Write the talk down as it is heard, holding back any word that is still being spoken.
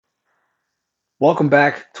Welcome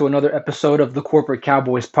back to another episode of the Corporate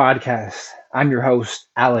Cowboys podcast. I'm your host,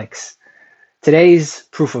 Alex. Today's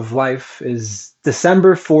proof of life is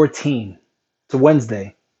December 14th. It's a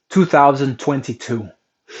Wednesday, 2022.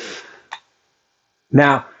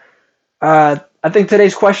 Now, I think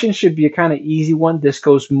today's question should be a kind of easy one. This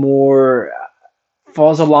falls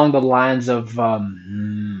along the lines of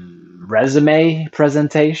resume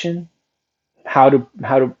presentation, how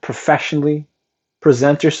to professionally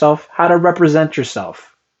present yourself, how to represent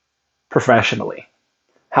yourself professionally,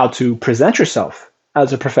 how to present yourself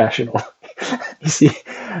as a professional. You see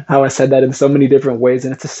how I said that in so many different ways,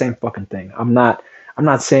 and it's the same fucking thing. I'm not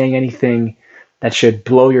saying anything that should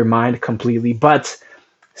blow your mind completely, but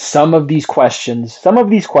some of these questions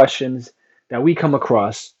that we come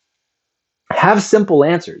across have simple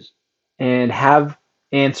answers and have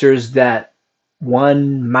answers that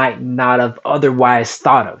one might not have otherwise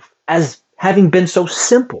thought of as having been so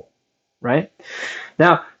simple, right?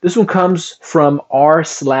 Now, this one comes from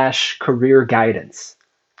r/career guidance,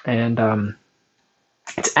 and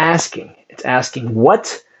it's asking,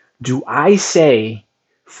 what do I say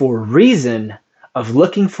for reason of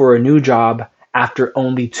looking for a new job after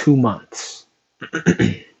only 2 months?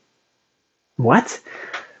 What?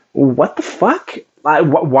 What the fuck?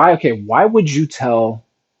 Why? Okay, why would you tell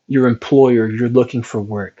your employer you're looking for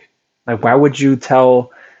work? Like, why would you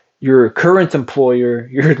tell your current employer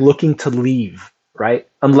you're looking to leave, right?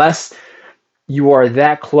 Unless you are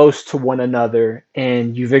that close to one another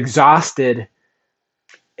and you've exhausted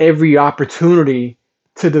every opportunity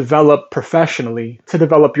to develop professionally, to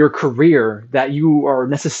develop your career, that you are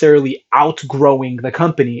necessarily outgrowing the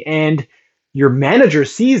company. And your manager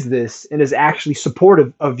sees this and is actually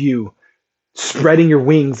supportive of you spreading your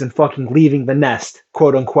wings and fucking leaving the nest,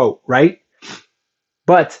 quote unquote, right?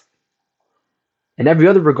 But in every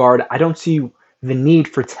other regard, I don't see the need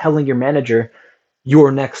for telling your manager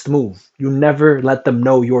your next move. You never let them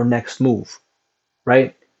know your next move,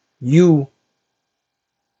 right? You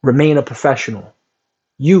remain a professional.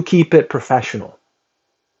 You keep it professional.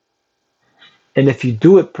 And if you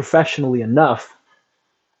do it professionally enough,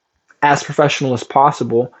 as professional as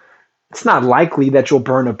possible, it's not likely that you'll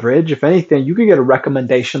burn a bridge. If anything, you could get a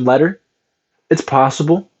recommendation letter. It's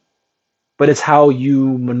possible, but it's how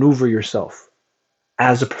you maneuver yourself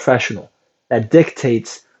as a professional that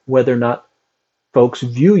dictates whether or not folks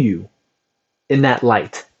view you in that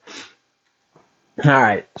light. All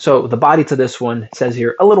right, so the body to this one says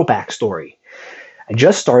here a little backstory. I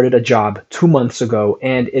just started a job 2 months ago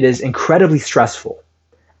and it is incredibly stressful.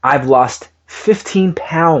 I've lost 15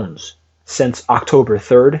 pounds since October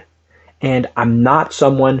 3rd, and I'm not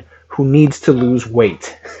someone who needs to lose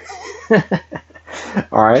weight.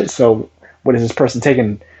 All right, so what is this person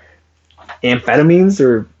taking? Amphetamines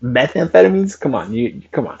or methamphetamines? Come on.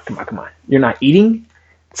 You're not eating?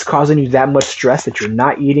 It's causing you that much stress that you're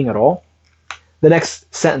not eating at all? The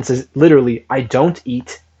next sentence is literally, I don't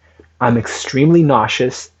eat. I'm extremely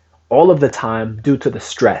nauseous all of the time due to the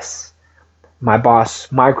stress. My boss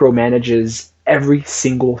micromanages every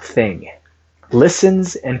single thing,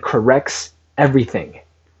 listens and corrects everything.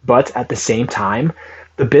 But at the same time,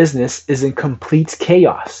 the business is in complete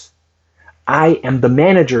chaos. I am the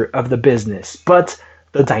manager of the business, but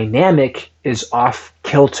the dynamic is off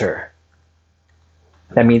kilter.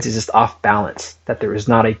 That means it's just off balance, that there is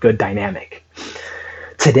not a good dynamic.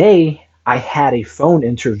 Today, I had a phone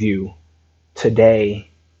interview. Today,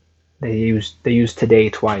 they use today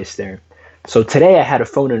twice there. So today I had a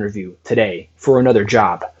phone interview today for another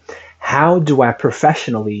job. How do I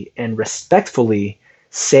professionally and respectfully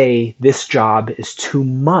say this job is too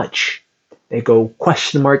much? They go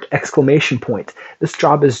question mark, exclamation point. This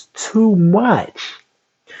job is too much.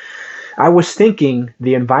 I was thinking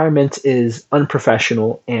the environment is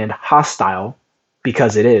unprofessional and hostile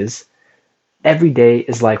because it is. Every day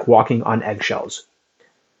is like walking on eggshells.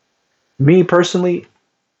 Me personally,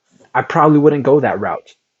 I probably wouldn't go that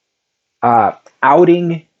route.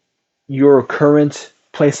 Outing your current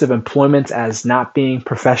place of employment as not being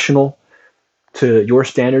professional to your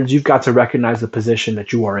standards, you've got to recognize the position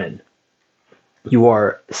that you are in. You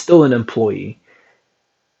are still an employee.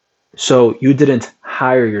 So you didn't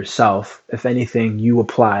hire yourself. If anything, you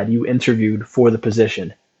applied, you interviewed for the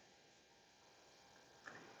position.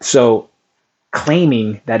 So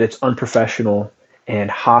claiming that it's unprofessional and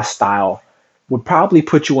hostile would probably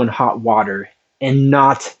put you in hot water and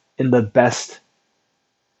not in the best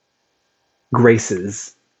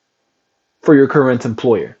graces for your current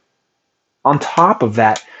employer. On top of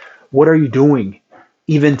that, what are you doing?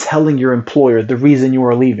 Even telling your employer the reason you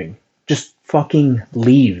are leaving. Just fucking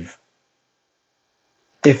leave.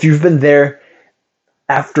 If you've been there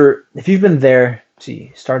If you've been there,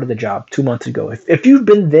 see, started the job 2 months ago. If you've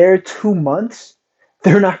been there 2 months,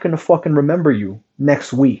 they're not gonna fucking remember you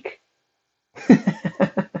next week,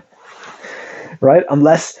 right?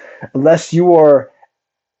 Unless you are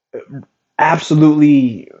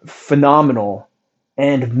absolutely phenomenal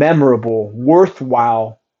and memorable,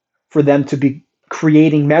 worthwhile for them to be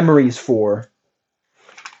creating memories for,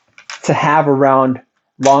 to have around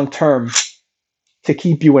long term, to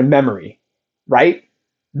keep you in memory, right?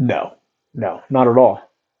 No, no, not at all.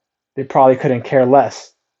 They probably couldn't care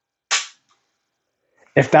less.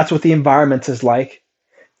 If that's what the environment is like,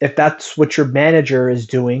 if that's what your manager is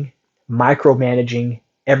doing, micromanaging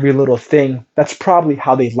every little thing, that's probably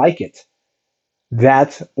how they like it.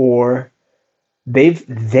 That, or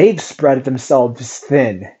they've spread themselves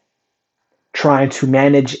thin trying to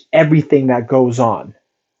manage everything that goes on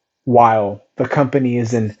while the company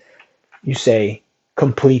is in, you say,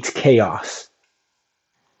 complete chaos.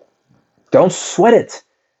 Don't sweat it.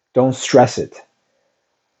 Don't stress it.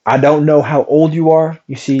 I don't know how old you are.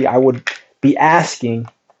 You see, I would be asking,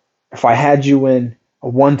 if I had you in a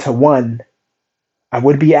one to one, I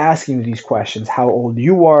would be asking you these questions: how old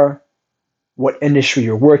you are, what industry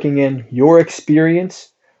you're working in, your experience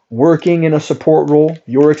working in a support role,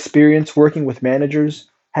 your experience working with managers,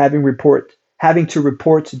 having to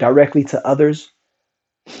report directly to others.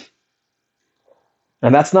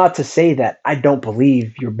 And that's not to say that I don't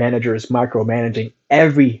believe your manager is micromanaging.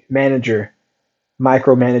 Every manager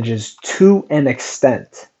micromanages to an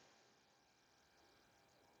extent.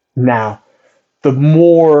 Now, the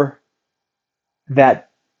more that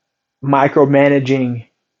micromanaging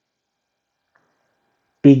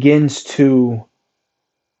begins to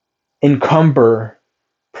encumber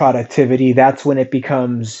productivity, that's when it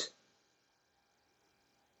becomes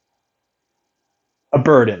a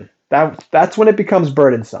burden. That's when it becomes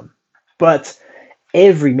burdensome. But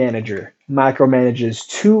every manager micromanages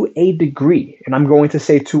to a degree, and I'm going to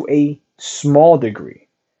say to a small degree.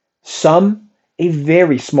 Some a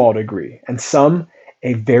very small degree, and some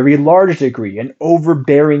a very large degree, an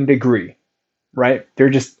overbearing degree, right? They're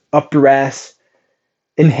just up your ass,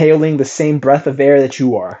 inhaling the same breath of air that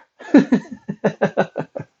you are.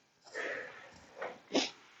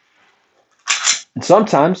 And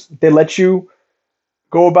sometimes they let you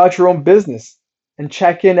go about your own business and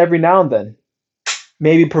check in every now and then.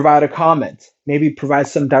 Maybe provide a comment, maybe provide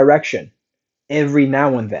some direction every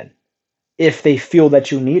now and then if they feel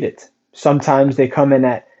that you need it. Sometimes they come in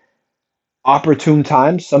at opportune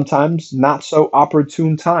times, sometimes not so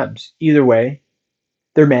opportune times. Either way,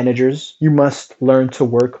 they're managers. You must learn to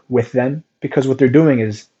work with them because what they're doing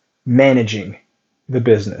is managing the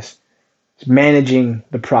business, it's managing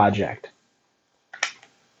the project.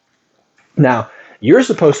 Now, you're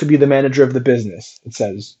supposed to be the manager of the business, it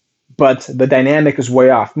says, but the dynamic is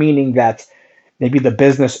way off, meaning that maybe the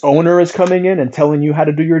business owner is coming in and telling you how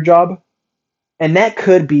to do your job. And that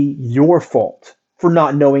could be your fault for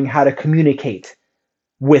not knowing how to communicate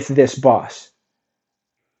with this boss.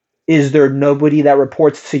 Is there nobody that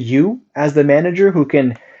reports to you as the manager who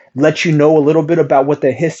can let you know a little bit about what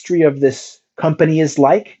the history of this company is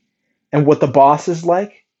like and what the boss is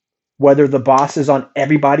like? Whether the boss is on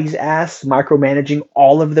everybody's ass, micromanaging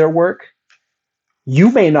all of their work?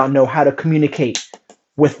 You may not know how to communicate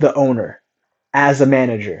with the owner as a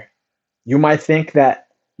manager. You might think that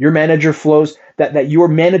that your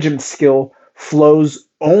management skill flows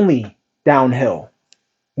only downhill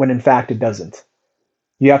when in fact it doesn't.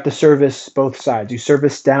 You have to service both sides. You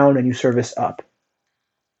service down and you service up.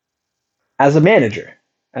 As a manager,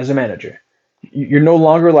 as a manager, you're no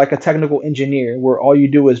longer like a technical engineer where all you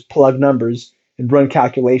do is plug numbers and run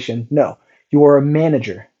calculation. No, you are a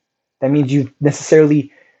manager. That means you've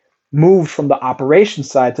necessarily moved from the operation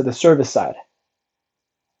side to the service side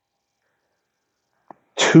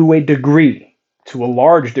to a degree, to a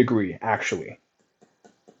large degree, actually.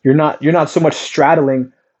 You're not so much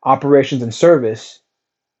straddling operations and service.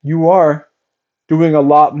 You are doing a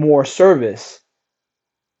lot more service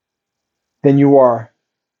than you are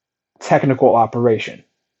technical operation.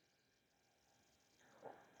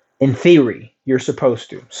 In theory, you're supposed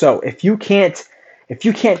to. So if you can't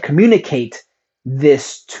communicate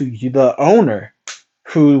this to the owner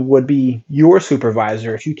who would be your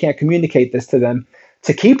supervisor, if you can't communicate this to them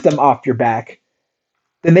to keep them off your back,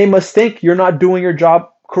 then they must think you're not doing your job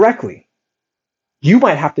correctly. You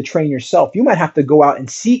might have to train yourself. You might have to go out and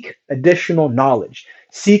seek additional knowledge,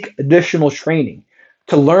 seek additional training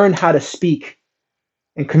to learn how to speak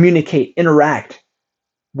and communicate, interact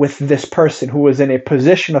with this person who is in a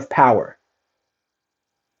position of power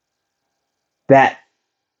that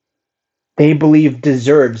they believe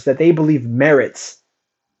deserves, that they believe merits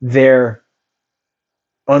their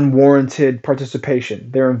unwarranted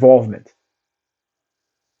participation, their involvement.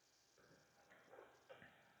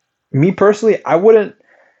 Me personally, I wouldn't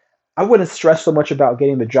stress so much about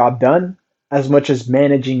getting the job done as much as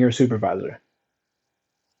managing your supervisor.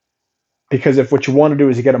 Because if what you want to do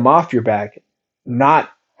is get them off your back,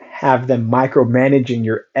 not have them micromanaging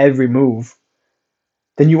your every move,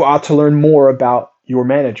 then you ought to learn more about your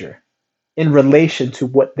manager in relation to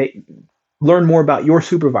what they learn more about your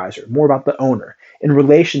supervisor, more about the owner in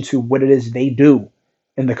relation to what it is they do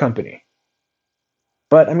in the company.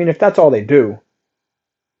 But I mean, if that's all they do,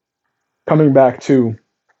 coming back to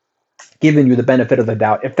giving you the benefit of the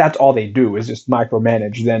doubt, if that's all they do is just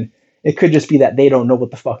micromanage, then it could just be that they don't know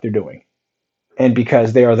what the fuck they're doing. And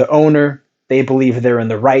because they are the owner, they believe they're in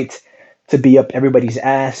the right to be up everybody's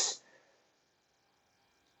ass,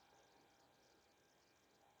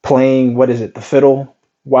 playing, what is it, the fiddle,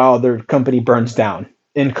 while their company burns down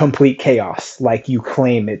in complete chaos, like you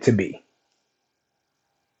claim it to be.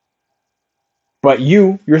 But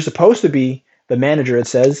you're supposed to be the manager, it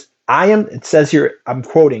says. It says here, I'm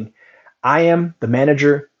quoting, I am the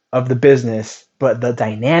manager of the business, but the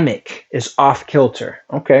dynamic is off kilter.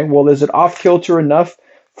 Okay, well, is it off kilter enough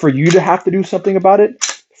for you to have to do something about it?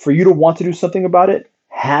 For you to want to do something about it?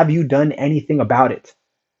 Have you done anything about it?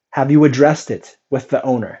 Have you addressed it with the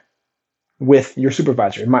owner, with your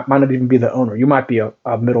supervisor? It might not even be the owner. You might be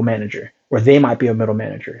a middle manager, or they might be a middle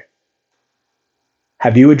manager.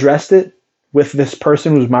 Have you addressed it with this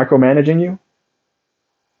person who's micromanaging you?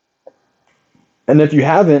 And if you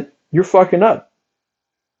haven't, you're fucking up.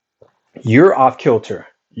 You're off kilter.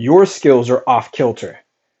 Your skills are off kilter.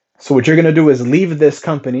 So what you're going to do is leave this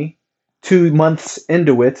company 2 months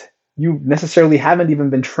into it. You necessarily haven't even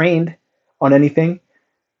been trained on anything.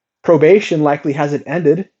 Probation likely hasn't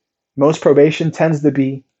ended. Most probation tends to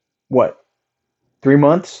be what? 3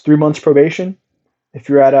 months? 3 months probation? If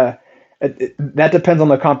you're that depends on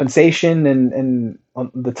the compensation and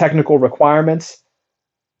on the technical requirements.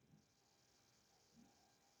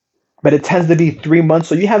 But it tends to be 3 months,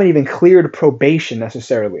 so you haven't even cleared probation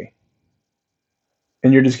necessarily.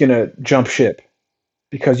 And you're just going to jump ship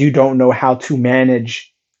because you don't know how to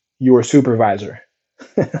manage your supervisor.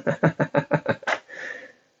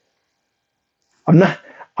 I'm not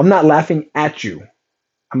I'm not laughing at you.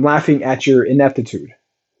 I'm laughing at your ineptitude,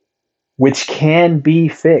 which can be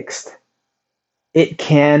fixed. It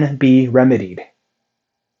can be remedied.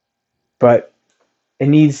 But it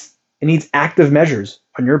needs active measures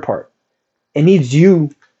on your part. It needs you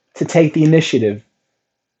to take the initiative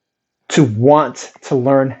to want to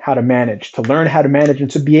learn how to manage,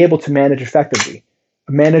 and to be able to manage effectively.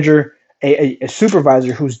 A manager, a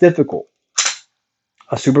supervisor who's difficult,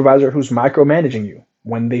 a supervisor who's micromanaging you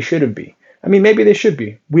when they shouldn't be. I mean, maybe they should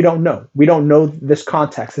be. We don't know. We don't know this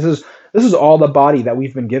context. This is all the body that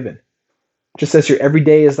we've been given. Just as your every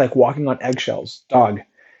day is like walking on eggshells, dog.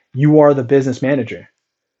 You are the business manager.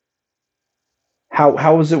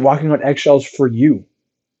 How is it walking on eggshells for you?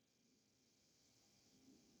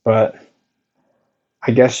 But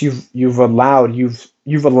I guess you've allowed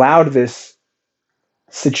this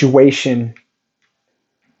situation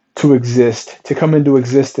to exist, to come into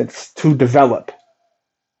existence, to develop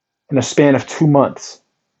in a span of 2 months.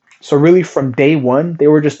 So really from day one, they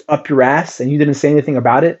were just up your ass and you didn't say anything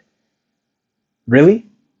about it? Really?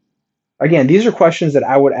 Again, these are questions that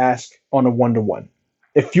I would ask on a one-to-one.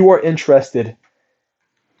 If you are interested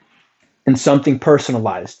in something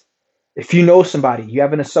personalized, if you know somebody, you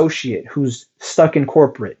have an associate who's stuck in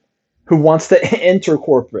corporate, who wants to enter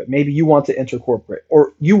corporate, maybe you want to enter corporate,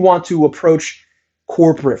 or you want to approach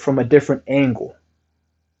corporate from a different angle,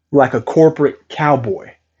 like a corporate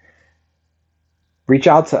cowboy, reach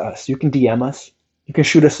out to us. You can DM us. You can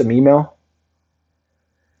shoot us an email,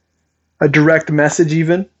 a direct message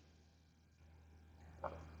even.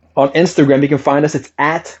 On Instagram, you can find us. It's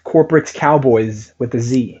at Corporate Cowboys with a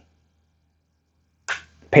Z.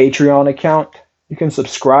 Patreon account, you can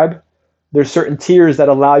subscribe. There's certain tiers that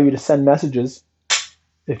allow you to send messages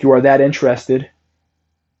if you are that interested.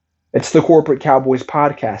 It's the Corporate Cowboys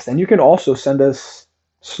podcast. And you can also send us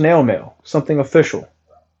snail mail, something official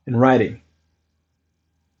in writing,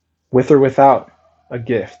 with or without a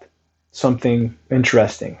gift, something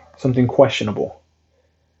interesting, something questionable.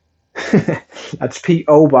 That's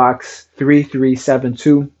P.O. Box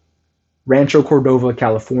 3372, Rancho Cordova,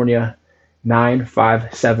 California,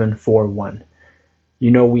 95741. You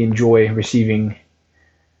know we enjoy receiving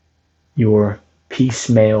your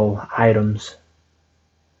piecemeal items.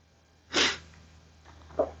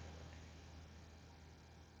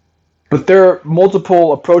 But there are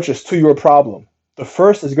multiple approaches to your problem. The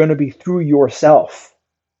first is going to be through yourself.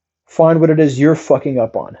 Find what it is you're fucking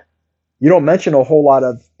up on. You don't mention a whole lot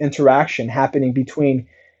of interaction happening between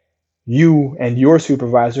you and your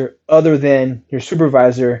supervisor other than your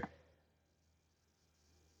supervisor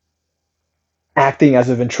acting as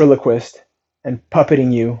a ventriloquist and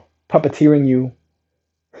puppeteering you.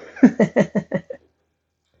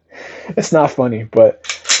 It's not funny, but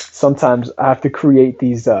sometimes I have to create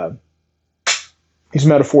these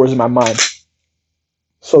metaphors in my mind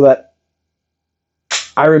so that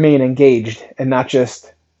I remain engaged and not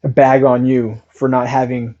just bag on you for not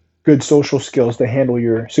having good social skills to handle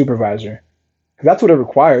your supervisor. Because that's what it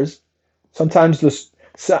requires. Sometimes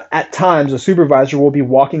at times, a supervisor will be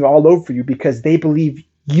walking all over you because they believe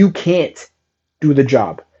you can't do the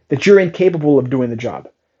job, that you're incapable of doing the job.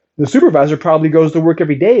 The supervisor probably goes to work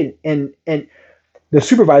every day, and the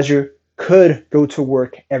supervisor could go to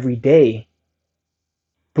work every day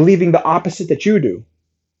believing the opposite that you do.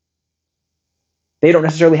 They don't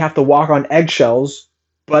necessarily have to walk on eggshells,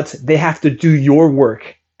 but they have to do your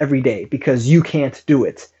work every day because you can't do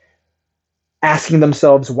it. Asking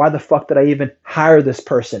themselves, why the fuck did I even hire this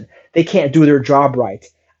person? They can't do their job right.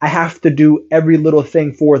 I have to do every little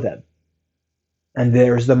thing for them. And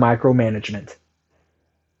there's the micromanagement.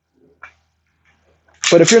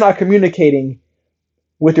 But if you're not communicating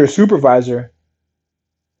with your supervisor,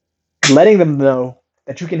 letting them know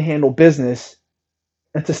that you can handle business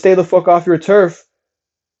and to stay the fuck off your turf,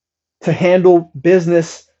 to handle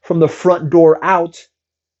business from the front door out,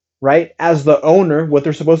 right? As the owner, what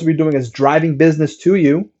they're supposed to be doing is driving business to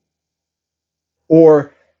you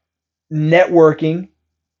or networking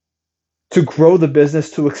to grow the business,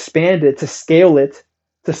 to expand it, to scale it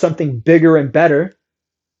to something bigger and better.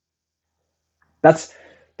 That's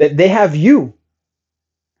that they have you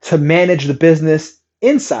to manage the business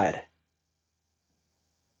inside.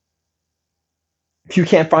 If you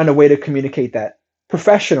can't find a way to communicate that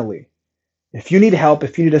professionally, if you need help,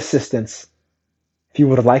 if you need assistance, if you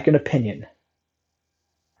would like an opinion,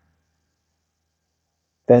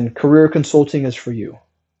 then career consulting is for you.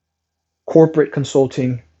 Corporate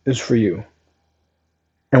consulting is for you.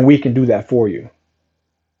 And we can do that for you.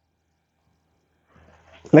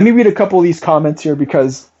 Let me read a couple of these comments here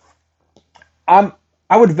because I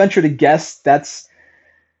would venture to guess that's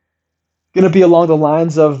going to be along the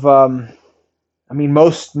lines of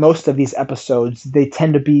most of these episodes, they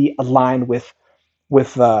tend to be aligned with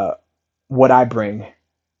what I bring.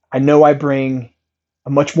 I know I bring a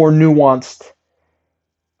much more nuanced,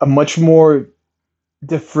 a much more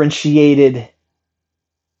differentiated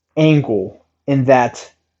angle in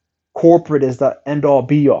that corporate is the end all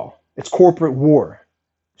be all. It's corporate war.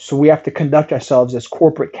 So we have to conduct ourselves as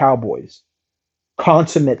corporate cowboys,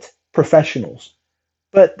 consummate professionals.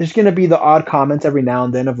 But there's going to be the odd comments every now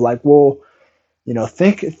and then of like, well,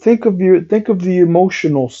 think of the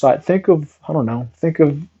emotional side. Think of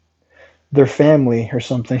their family or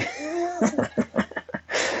something.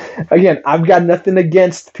 Again, I've got nothing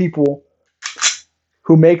against people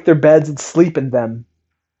who make their beds and sleep in them.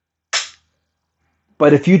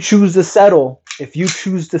 But if you choose to settle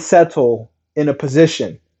in a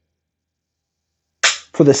position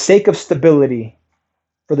for the sake of stability,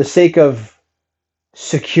 for the sake of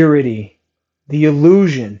security, the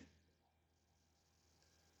illusion,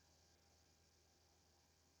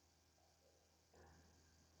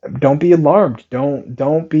 don't be alarmed.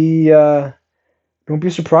 Don't be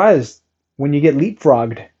surprised when you get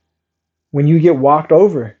leapfrogged, when you get walked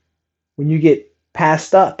over, when you get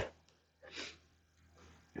passed up.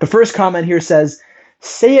 The first comment here says,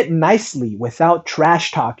 say it nicely without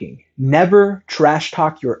trash talking. Never trash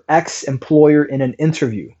talk your ex-employer in an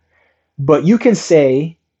interview. But you can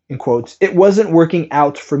say, in quotes, it wasn't working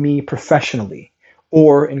out for me professionally.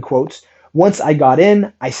 Or, in quotes, once I got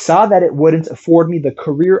in, I saw that it wouldn't afford me the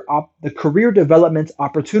career development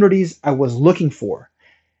opportunities I was looking for.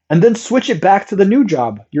 And then switch it back to the new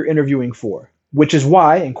job you're interviewing for. Which is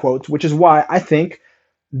why, in quotes, I think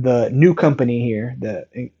the new company here,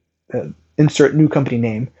 the insert new company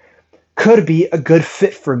name, could be a good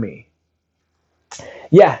fit for me.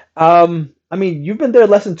 Yeah, you've been there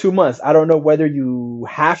less than 2 months. I don't know whether you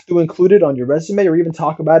have to include it on your resume or even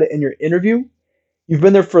talk about it in your interview. You've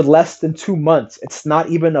been there for less than 2 months. It's not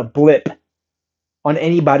even a blip on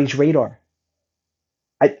anybody's radar.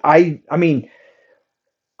 I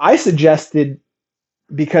suggested,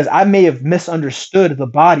 because I may have misunderstood the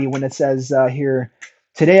body when it says here,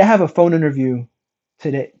 today I have a phone interview.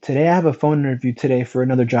 Today I have a phone interview today for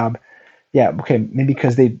another job. Yeah, okay, maybe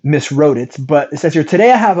because they miswrote it, but it says here,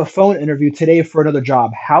 today I have a phone interview today for another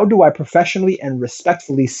job. How do I professionally and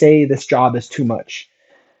respectfully say this job is too much?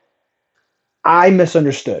 I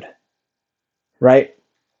misunderstood, right?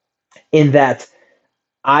 in that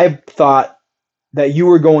I thought that you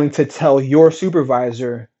were going to tell your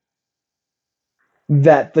supervisor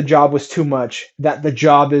that the job was too much, that the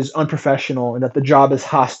job is unprofessional, and that the job is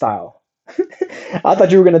hostile. I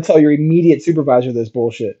thought you were going to tell your immediate supervisor this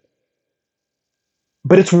bullshit.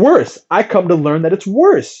 But it's worse. I come to learn that it's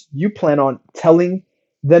worse. You plan on telling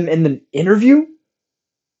them in an interview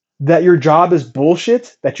that your job is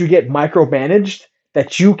bullshit, that you get micromanaged,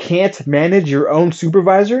 that you can't manage your own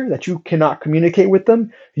supervisor, that you cannot communicate with them.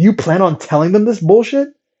 You plan on telling them this bullshit?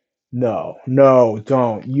 No, no,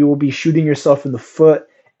 don't. You will be shooting yourself in the foot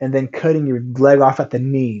and then cutting your leg off at the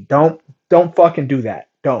knee. Don't fucking do that.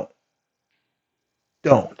 Don't.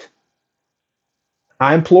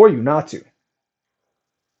 I implore you not to.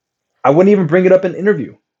 I wouldn't even bring it up in an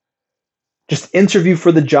interview. Just interview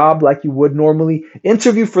for the job like you would normally.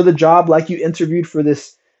 Interview for the job like you interviewed for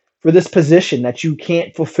this position that you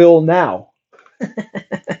can't fulfill now.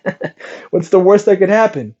 What's the worst that could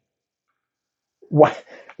happen? Why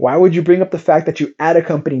why would you bring up the fact that you at a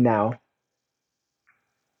company now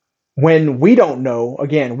when we don't know?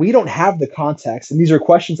 Again, we don't have the context, and these are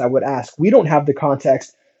questions I would ask. We don't have the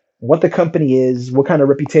context, what the company is, what kind of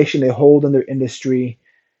reputation they hold in their industry,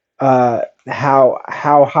 how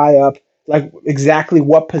high up, like exactly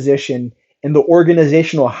what position in the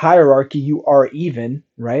organizational hierarchy you are even,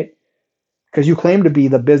 right? Because you claim to be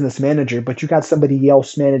the business manager, but you got somebody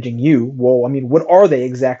else managing you. Well, I mean, what are they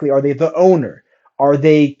exactly? Are they the owner? Are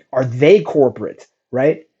they corporate,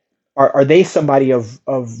 right? Are they somebody of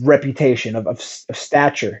reputation, of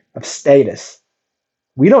stature, of status?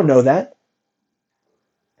 We don't know that.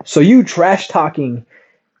 So you trash talking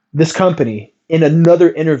this company in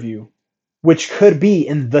another interview, which could be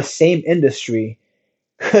in the same industry,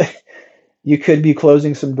 you could be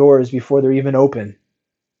closing some doors before they're even open.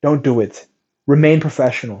 Don't do it. Remain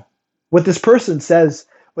professional. What this person says,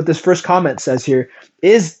 what this first comment says here,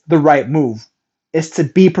 is the right move. Is to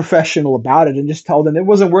be professional about it and just tell them it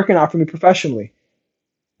wasn't working out for me professionally.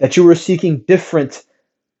 That you were seeking different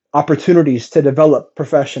opportunities to develop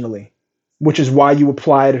professionally, which is why you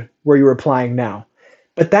applied where you're applying now.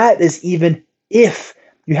 But that is even if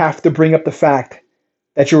you have to bring up the fact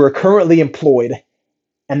that you are currently employed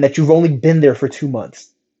and that you've only been there for 2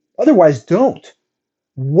 months. Otherwise, don't.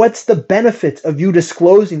 What's the benefit of you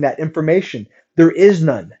disclosing that information? There is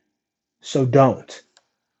none. So don't.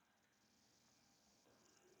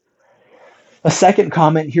 A second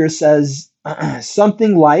comment here says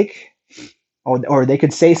something like, or they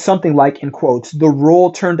could say something like, in quotes, the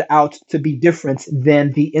role turned out to be different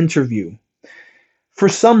than the interview. For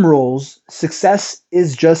some roles, success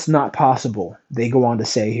is just not possible, they go on to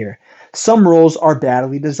say here. Some roles are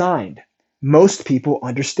badly designed. Most people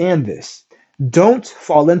understand this. Don't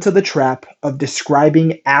fall into the trap of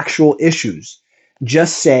describing actual issues.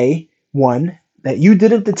 Just say, one, that you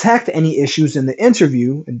didn't detect any issues in the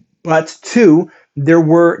interview, but two, there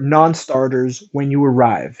were non starters when you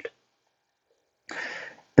arrived.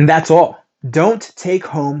 And that's all. Don't take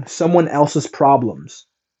home someone else's problems.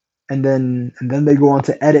 And then they go on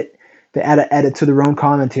to edit. They add an edit to their own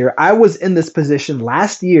comment here. I was in this position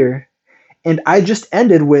last year, and I just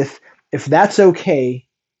ended with, if that's okay,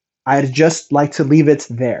 I'd just like to leave it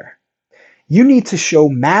there. You need to show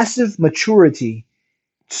massive maturity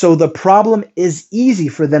so the problem is easy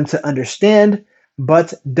for them to understand,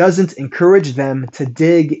 but doesn't encourage them to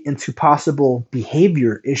dig into possible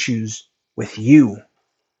behavior issues with you.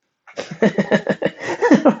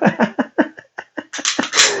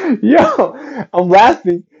 Yo, I'm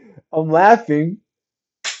laughing. I'm laughing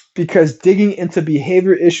because digging into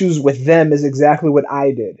behavior issues with them is exactly what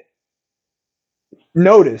I did.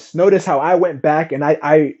 Notice how I went back and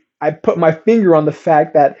I put my finger on the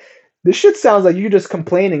fact that this shit sounds like you're just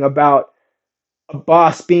complaining about a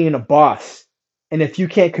boss being a boss. And if you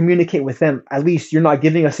can't communicate with them, at least you're not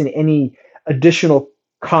giving us any additional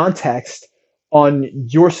context on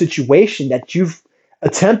your situation that you've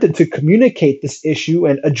attempted to communicate this issue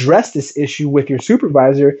and address this issue with your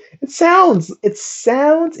supervisor.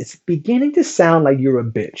 It's beginning to sound like you're a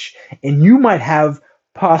bitch. And you might have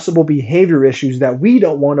possible behavior issues that we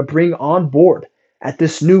don't want to bring on board at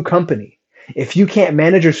this new company. If you can't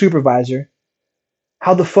manage your supervisor,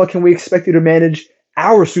 how the fuck can we expect you to manage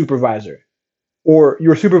our supervisor or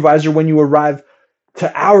your supervisor when you arrive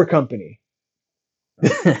to our company?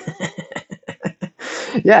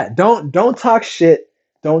 Yeah, don't talk shit.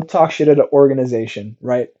 Don't talk shit at an organization,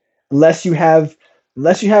 right? Unless you have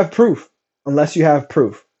unless you have proof. Unless you have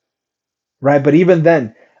proof, right? But even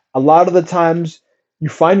then, a lot of the times you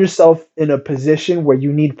find yourself in a position where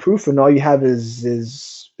you need proof and all you have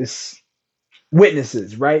is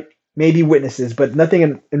witnesses, right? maybe witnesses, but nothing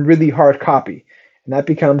in really hard copy, and that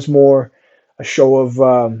becomes more a show of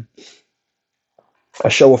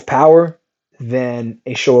power than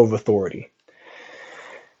a show of authority.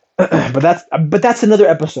 But that's another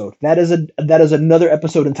episode. That is another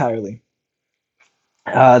episode entirely.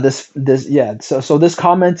 This yeah. So this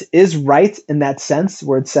comment is right in that sense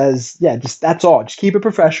where it says, yeah, just that's all. Just keep it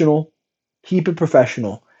professional. Keep it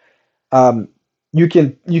professional. Um, you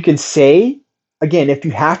can say, again, if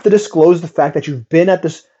you have to disclose the fact that you've been at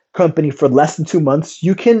this company for less than 2 months,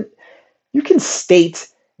 you can state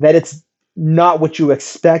that it's not what you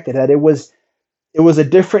expected. That it was a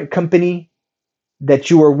different company that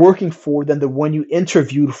you were working for than the one you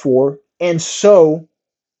interviewed for, and so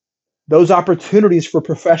those opportunities for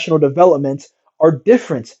professional development are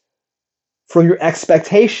different from your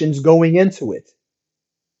expectations going into it.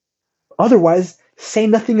 Otherwise, say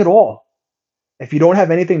nothing at all. If you don't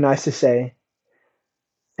have anything nice to say,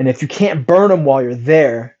 and if you can't burn them while you're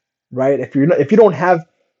there, right? If you don't have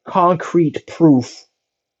concrete proof,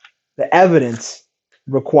 the evidence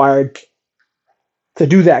required to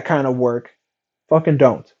do that kind of work, fucking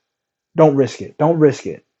don't. Don't risk it. Don't risk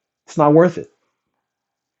it. It's not worth it.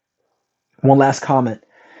 One last comment.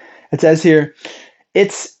 It says here,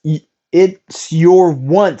 it's it's your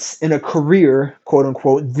once in a career, quote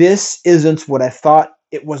unquote. This isn't what I thought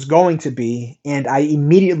it was going to be, and I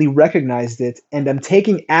immediately recognized it, and I'm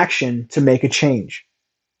taking action to make a change.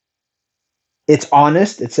 It's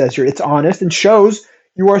honest. It says here, it's honest and shows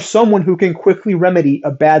you are someone who can quickly remedy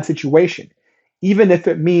a bad situation, even if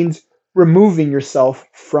it means removing yourself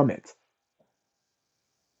from it.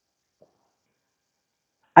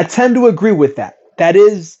 I tend to agree with that. That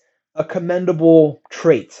is a commendable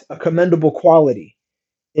trait, a commendable quality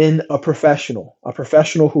in a professional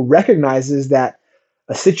who recognizes that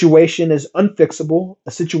a situation is unfixable,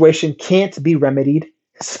 a situation can't be remedied.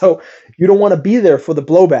 So you don't want to be there for the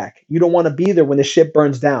blowback. You don't want to be there when the ship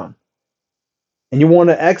burns down. And you want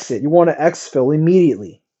to exit. You want to exfil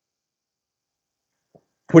immediately,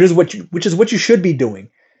 which is what you should be doing.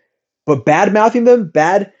 But bad mouthing them,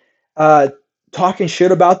 bad uh, talking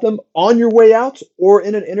shit about them on your way out or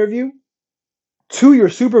in an interview to your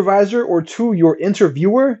supervisor or to your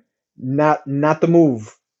interviewer, not the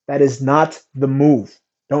move. That is not the move.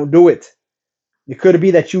 Don't do it. It could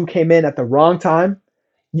be that you came in at the wrong time.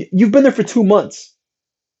 You've been there for 2 months.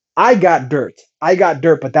 I got dirt. I got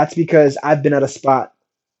dirt, but that's because I've been at a spot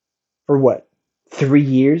for what? 3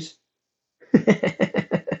 years?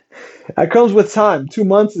 That comes with time. 2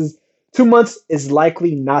 months is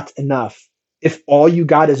likely not enough if all you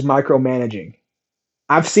got is micromanaging.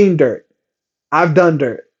 I've seen dirt. I've done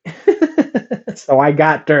dirt. So I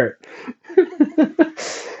got dirt.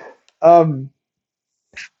 um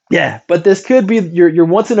yeah, but this could be your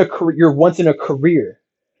once in a career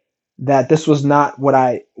that this is not what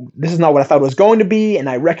I thought it was going to be, and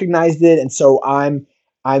I recognized it, and so I'm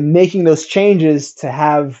making those changes to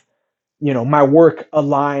have my work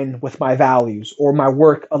align with my values or my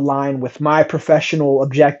work align with my professional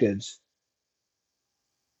objectives.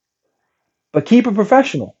 But keep it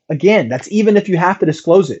professional. Again, that's even if you have to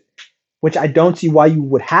disclose it, which I don't see why you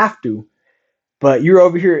would have to. But you're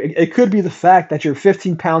over here. It could be the fact that you're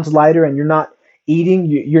 15 pounds lighter and you're not eating,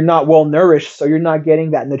 you're not well nourished, so you're not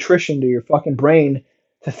getting that nutrition to your fucking brain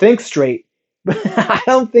to think straight. But I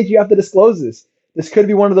don't think you have to disclose this. This could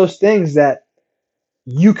be one of those things that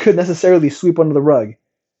you could necessarily sweep under the rug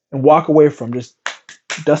and walk away from. Just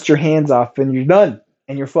dust your hands off and you're done.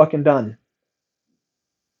 And you're fucking done.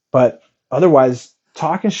 But otherwise,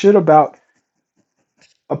 talking shit about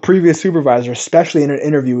a previous supervisor, especially in an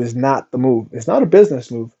interview, is not the move. It's not a business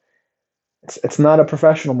move. It's not a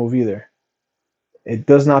professional move either. It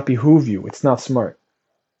does not behoove you. It's not smart.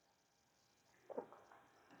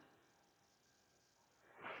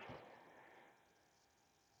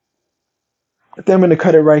 I think I'm going to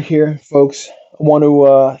cut it right here, folks. I want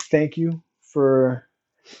to thank you for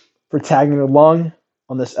tagging along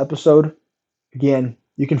on this episode. Again,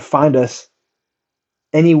 you can find us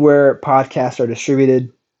anywhere podcasts are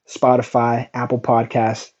distributed: Spotify, Apple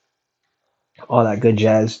Podcasts, all that good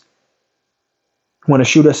jazz. Want to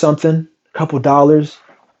shoot us something? A couple dollars.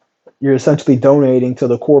 You're essentially donating to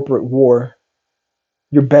the corporate war.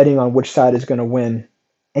 You're betting on which side is going to win,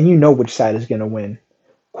 and you know which side is going to win.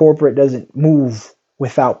 Corporate doesn't move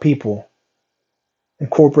without people, and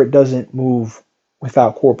corporate doesn't move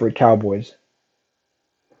without corporate cowboys.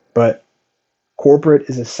 But corporate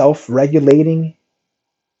is a self regulating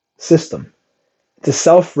system, it's a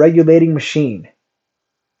self regulating machine,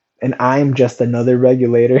 and I'm just another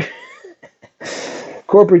regulator.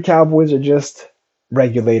 Corporate cowboys are just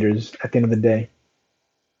regulators at the end of the day.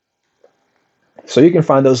 So you can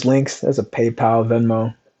find those links. There's a PayPal,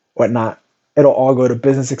 Venmo, whatnot. It'll all go to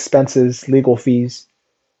business expenses, legal fees.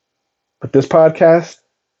 But this podcast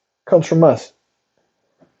comes from us,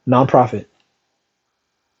 nonprofit.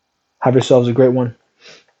 Have yourselves a great one.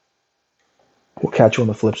 We'll catch you on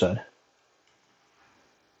the flip side.